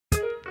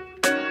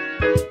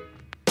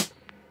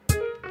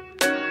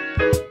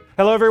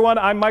Hello, everyone.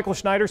 I'm Michael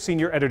Schneider,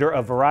 Senior Editor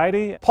of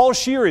Variety. Paul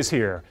Scheer is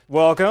here.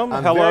 Welcome.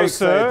 I'm Hello, very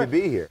sir. excited to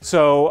be here.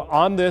 So,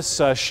 on this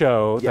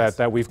show Yes.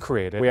 that we've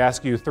created, we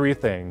ask you three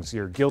things: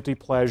 your guilty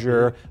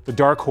pleasure, the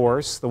dark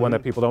horse, the one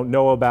that people don't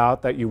know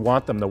about that you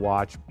want them to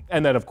watch,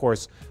 and then, of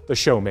course, the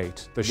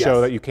showmate, the show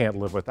that you can't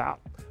live without.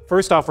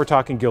 First off, we're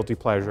talking guilty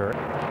pleasure.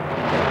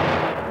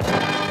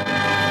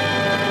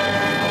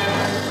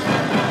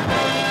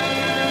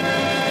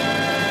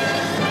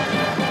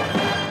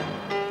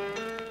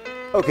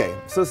 Okay,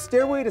 so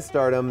Stairway to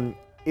Stardom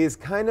is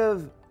kind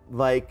of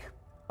like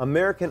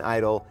American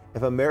Idol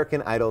if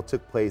American Idol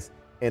took place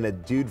in a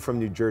dude from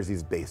New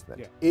Jersey's basement.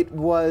 Yeah. It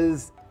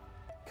was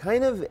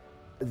kind of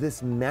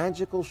this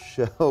magical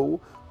show.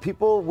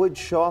 People would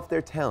show off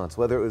their talents,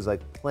 whether it was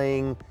like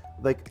playing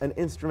like an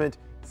instrument,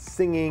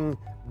 singing,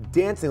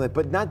 dancing, like,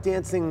 but not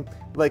dancing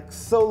like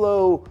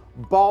solo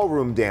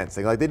ballroom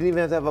dancing. Like they didn't even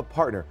have to have a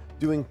partner.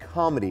 Doing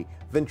comedy,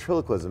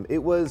 ventriloquism.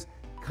 It was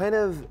kind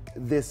of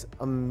this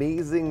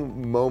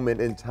amazing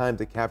moment in time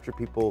to capture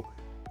people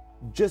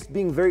just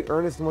being very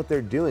earnest in what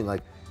they're doing,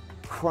 like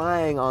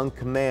crying on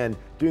command,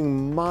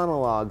 doing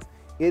monologues.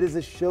 It is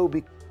a show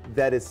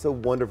that is so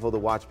wonderful to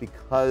watch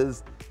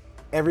because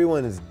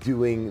everyone is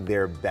doing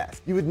their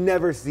best. You would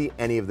never see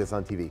any of this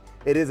on TV.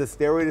 It is a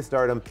stairway to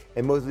stardom,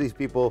 and most of these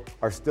people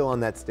are still on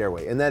that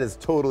stairway, and that is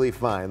totally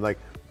fine.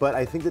 But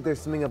I think that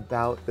there's something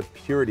about the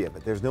purity of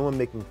it. There's no one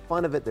making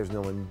fun of it. There's no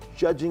one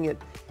judging it.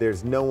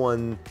 There's no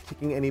one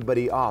kicking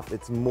anybody off.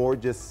 It's more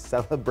just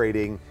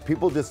celebrating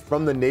people just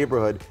from the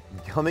neighborhood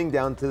coming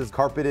down to this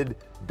carpeted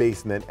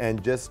basement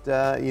and just,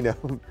 just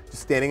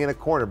standing in a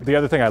corner. The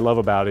other thing I love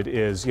about it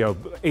is,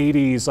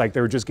 80s, like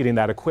they were just getting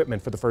that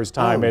equipment for the first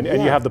time. And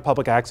you have the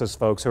public access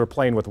folks who are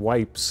playing with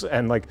wipes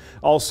and like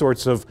all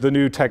sorts of the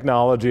new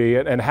technology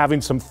and having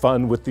some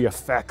fun with the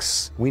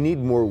effects. We need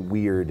more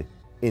weird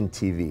in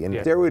TV, and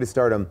Stairway to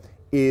Stardom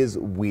is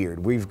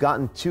weird. We've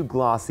gotten too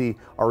glossy,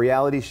 our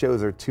reality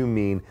shows are too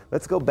mean.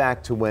 Let's go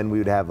back to when we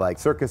would have like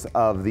Circus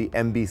of the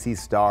NBC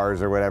Stars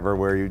or whatever,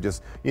 where you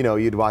just,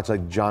 you'd watch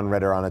like John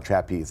Ritter on a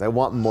trapeze. I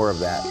want more of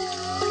that.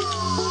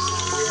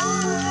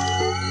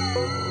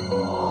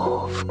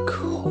 Of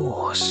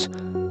course.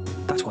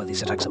 That's why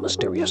these attacks are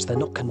mysterious. They're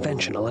not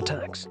conventional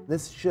attacks.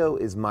 This show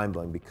is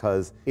mind-blowing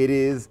because it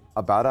is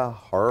about a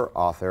horror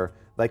author,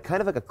 kind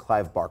of like a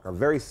Clive Barker, a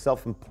very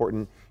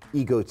self-important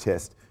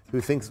egotist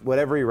who thinks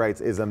whatever he writes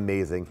is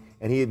amazing.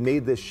 And he had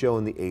made this show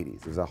in the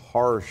 80s. It was a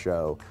horror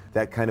show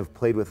that kind of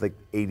played with like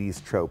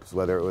 80s tropes,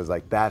 whether it was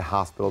like bad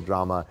hospital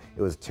drama,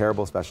 it was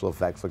terrible special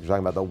effects, like you're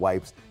talking about the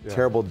wipes,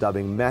 terrible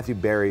dubbing. Matthew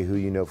Berry, who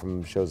you know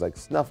from shows like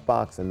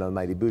Snuffbox and The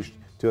Mighty Boosh,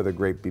 two other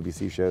great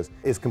BBC shows,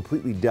 is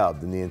completely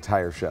dubbed in the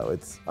entire show.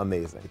 It's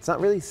amazing. It's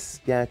not really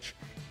sketch,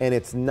 and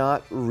it's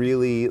not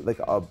really like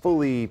a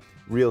fully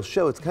real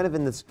show. It's kind of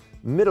in this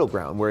middle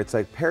ground where it's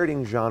like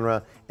parodying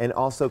genre and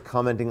also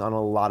commenting on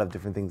a lot of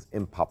different things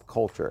in pop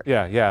culture.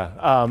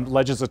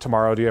 Legends of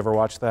Tomorrow, do you ever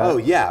watch that? Oh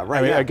yeah, right.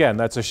 I mean, again,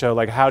 that's a show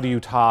like, how do you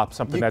top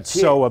something that's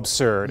so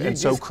absurd and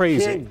so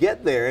crazy? You can't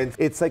get there. And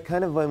it's like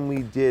kind of when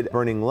we did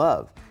Burning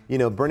Love.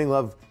 Burning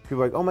Love,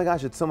 people are like, oh my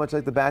gosh, it's so much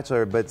like The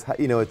Bachelor, but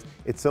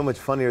it's so much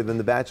funnier than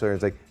The Bachelor.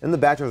 It's like, and The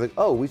Bachelor's like,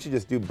 oh, we should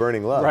just do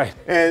Burning Love. Right.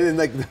 And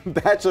like, The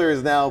Bachelor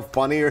is now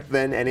funnier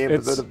than any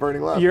episode of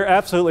Burning Love. You're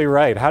absolutely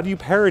right. How do you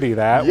parody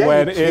that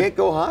when you can't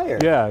go higher?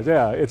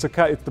 Yeah. It's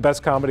the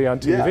best comedy on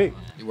TV. Yeah.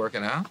 You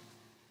working out?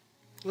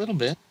 A little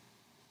bit.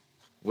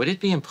 Would it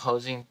be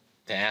imposing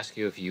to ask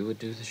you if you would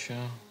do the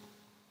show?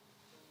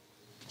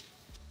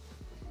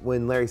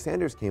 When Larry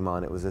Sanders came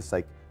on, it was this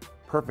like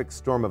perfect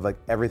storm of like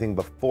everything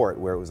before it,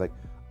 where it was like,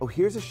 oh,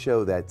 here's a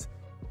show that's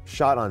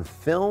shot on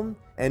film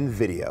and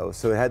video,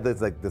 so it had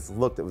this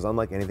look that was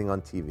unlike anything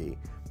on TV,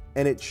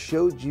 and it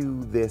showed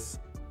you this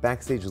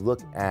backstage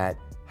look at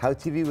how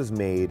TV was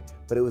made,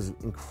 but it was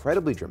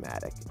incredibly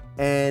dramatic,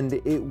 and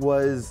it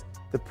was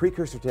the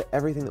precursor to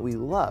everything that we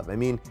love. I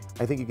mean,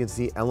 I think you can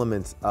see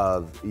elements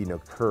of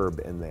Curb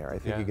in there. I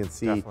think you can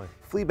see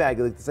Fleabag,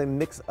 like the same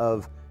mix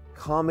of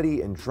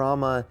comedy and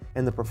drama,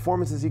 and the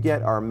performances you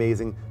get are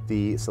amazing.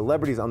 The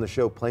celebrities on the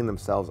show playing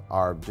themselves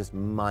are just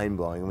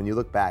mind-blowing. And when you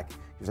look back,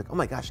 you're like, oh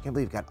my gosh, I can't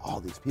believe you've got all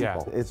these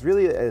people. Yeah. It's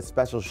really a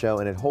special show,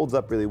 and it holds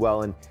up really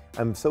well. And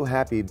I'm so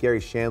happy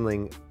Gary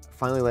Shandling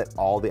finally let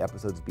all the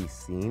episodes be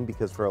seen,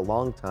 because for a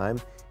long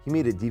time, he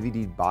made a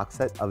DVD box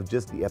set of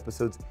just the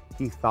episodes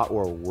he thought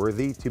were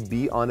worthy to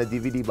be on a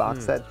DVD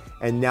box set,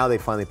 and now they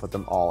finally put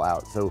them all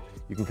out. So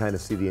you can kind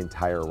of see the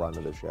entire run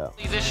of the show.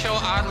 This show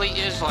oddly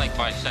is like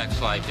my sex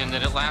life in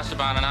that it lasts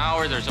about an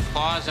hour, there's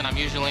applause, and I'm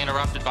usually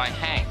interrupted by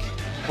Hank.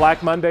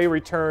 Black Monday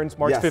returns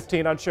March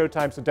 15 on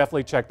Showtime, so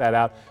definitely check that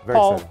out.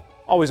 Paul,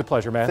 always a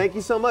pleasure, man. Thank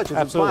you so much. It's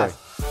Absolutely. a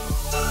blast.